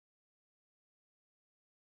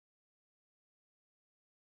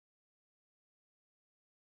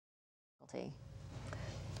novelty.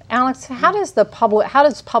 Alex, how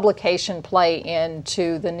does publication play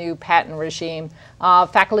into the new patent regime?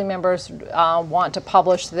 Faculty members want to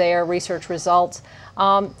publish their research results.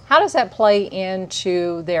 How does that play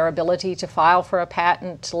into their ability to file for a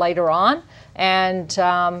patent later on? And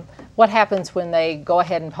what happens when they go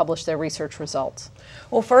ahead and publish their research results?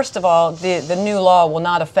 Well, first of all, the new law will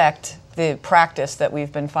not affect the practice that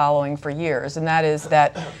we've been following for years, and that is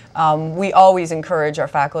that we always encourage our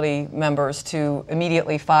faculty members to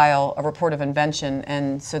immediately file a report of invention,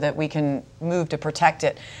 and so that we can move to protect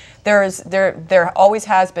it. There always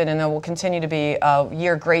has been, and there will continue to be, a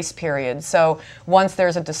year grace period. So once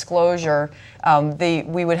there's a disclosure,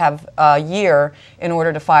 we would have a year in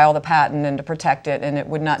order to file the patent and to protect it, and it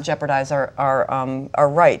would not jeopardize our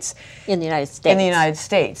rights. In the United States. In the United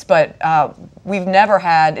States. But we've never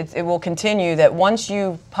had, it will continue that once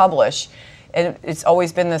you publish, and it's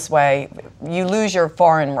always been this way, you lose your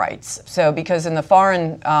foreign rights. So because in the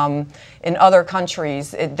foreign, in other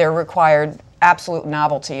countries, they're required absolute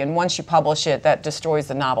novelty, and once you publish it, that destroys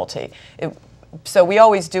the novelty. So we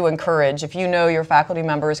always do encourage, if you know your faculty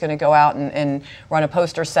member is going to go out and run a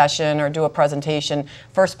poster session or do a presentation,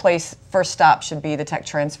 first stop should be the tech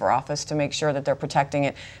transfer office to make sure that they're protecting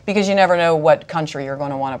it, because you never know what country you're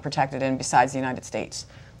going to want to protect it in besides the United States.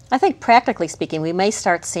 I think practically speaking, we may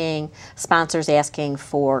start seeing sponsors asking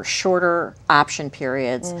for shorter option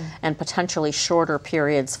periods and potentially shorter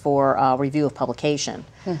periods for review of publication.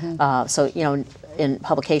 So, you know, in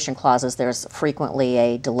publication clauses, there's frequently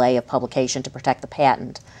a delay of publication to protect the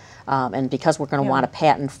patent. And because we're going to want a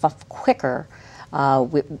patent quicker,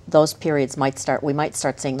 those periods we might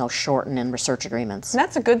start seeing those shorten in research agreements. And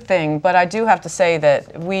that's a good thing, but I do have to say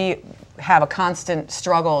that we have a constant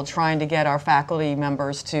struggle trying to get our faculty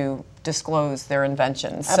members to disclose their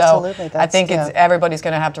inventions. Absolutely. So I think everybody's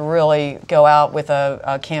going to have to really go out with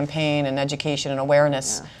a campaign and education and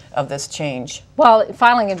awareness of this change. Well,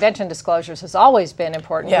 filing invention disclosures has always been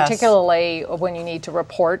important, Yes. particularly when you need to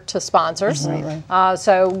report to sponsors.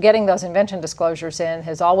 So getting those invention disclosures in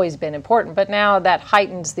has always been important, but now that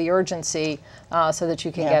heightens the urgency so that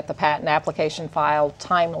you can get the patent application filed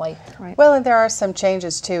timely. Right. Well, and there are some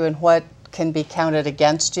changes too in what can be counted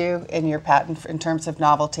against you in your patent in terms of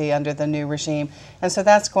novelty under the new regime. And so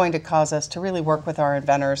that's going to cause us to really work with our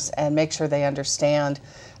inventors and make sure they understand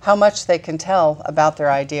how much they can tell about their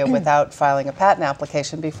idea without filing a patent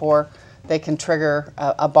application before they can trigger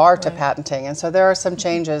a bar to patenting. And so there are some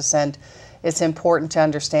changes, and it's important to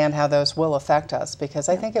understand how those will affect us, because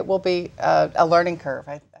I think it will be a learning curve.